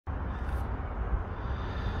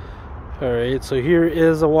Alright, so here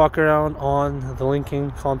is a walk around on the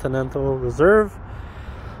Lincoln Continental Reserve.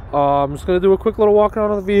 I'm just going to do a quick little walk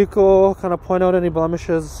around on the vehicle, kind of point out any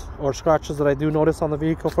blemishes or scratches that I do notice on the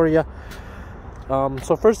vehicle for you.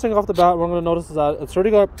 So first thing off the bat, what I'm going to notice is that it's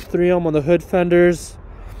already got 3M on the hood fenders,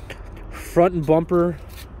 front and bumper,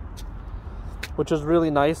 which is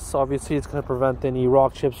really nice. Obviously, it's going to prevent any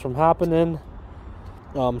rock chips from happening.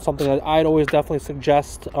 Something that I'd always definitely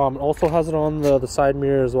suggest. Also has it on the side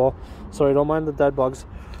mirror as well. Sorry, don't mind the dead bugs.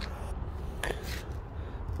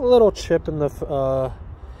 A little chip in the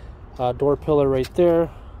door pillar right there.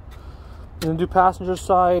 I'm going to do passenger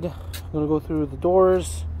side. I'm going to go through the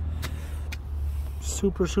doors.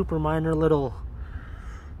 Super minor little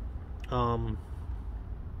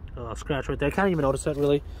scratch right there. I can't even notice it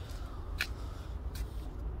really.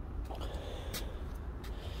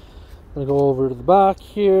 I'm gonna go over to the back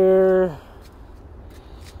here.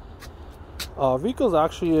 Vehicle's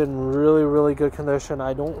actually in really good condition.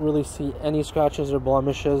 I don't really see any scratches or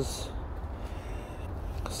blemishes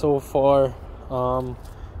so far. I'm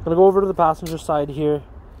gonna go over to the passenger side here.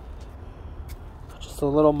 Just a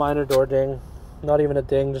little minor door ding. Not even a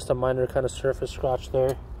ding, just a minor kind of surface scratch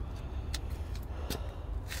there.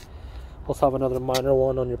 Also have another minor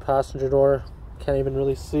one on your passenger door. Can't even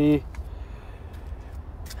really see.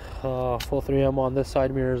 Full 3M on this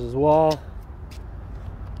side mirrors as well.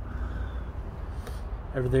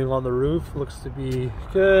 Everything on the roof looks to be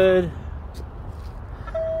good.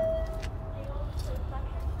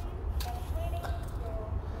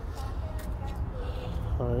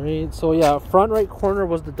 Alright, so yeah, front right corner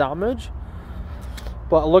was the damage.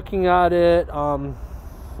 But looking at it,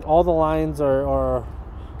 all the lines are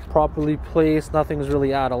properly placed. Nothing's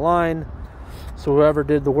really out of line. So whoever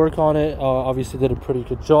did the work on it obviously did a pretty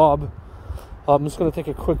good job. I'm just going to take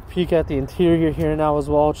a quick peek at the interior here now as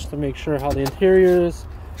well, just to make sure how the interior is.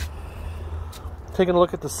 Taking a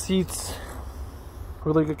look at the seats,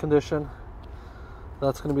 really good condition.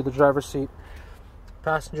 That's going to be the driver's seat.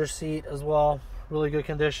 Passenger seat as well, really good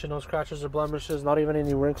condition. No scratches or blemishes, not even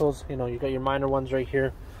any wrinkles. You know, you got your minor ones right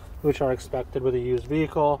here, which are expected with a used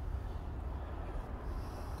vehicle.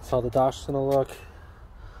 That's how the dash is going to look.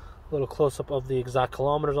 A little close-up of the exact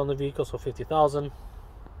kilometers on the vehicle, so 50,000.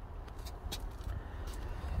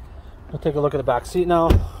 We'll take a look at the back seat now.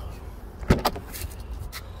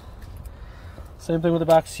 Same thing with the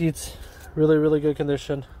back seats. Really good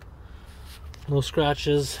condition. No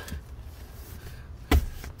scratches.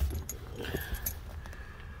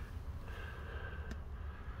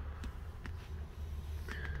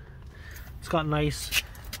 It's got nice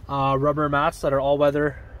rubber mats that are all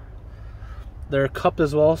weather. They're cupped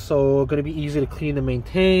as well, so going to be easy to clean and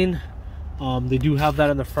maintain. They do have that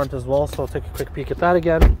in the front as well, so I'll take a quick peek at that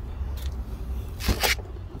again.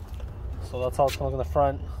 So that's how it's going to look in the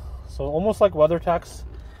front. So almost like WeatherTechs,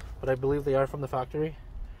 but I believe they are from the factory.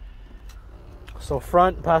 So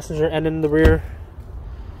front, passenger, and in the rear.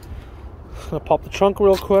 I'm going to pop the trunk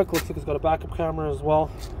real quick. Looks like it's got a backup camera as well.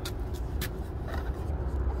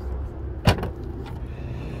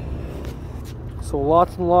 So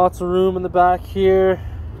lots and lots of room in the back here.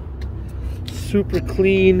 Super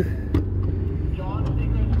clean. John,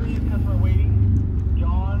 secret please, because we're waiting.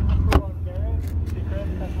 John, Barrett,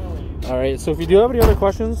 secret, because we're waiting. Alright, so if you do have any other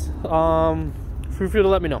questions, feel free to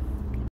let me know.